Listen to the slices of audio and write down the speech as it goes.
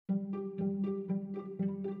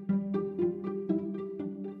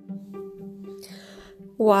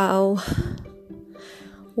Wow.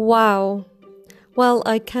 Wow. Well,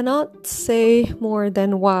 I cannot say more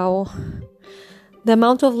than wow. The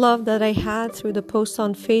amount of love that I had through the posts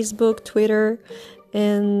on Facebook, Twitter,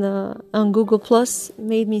 and on Google Plus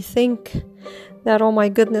made me think that, oh my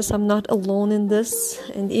goodness, I'm not alone in this.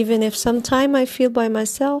 And even if sometime I feel by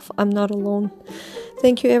myself, I'm not alone.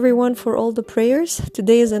 Thank you everyone for all the prayers.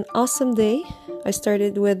 Today is an awesome day. I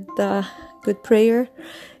started with good prayer,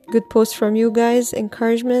 good posts from you guys,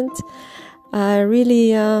 encouragement. I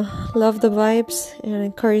really love the vibes and it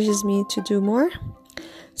encourages me to do more.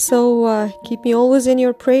 So keep me always in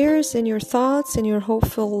your prayers, in your thoughts, in your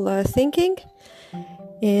hopeful thinking.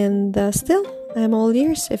 And still, I'm all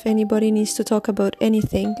ears. If anybody needs to talk about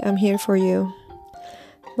anything, I'm here for you.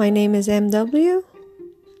 My name is MW,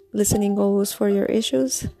 listening always for your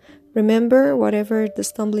issues. Remember, whatever the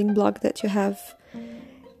stumbling block that you have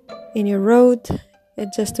in your road,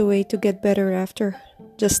 it's just a way to get better after.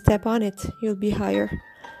 Just step on it, you'll be higher.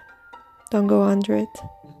 Don't go under it.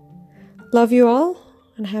 Love you all,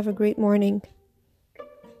 and have a great morning.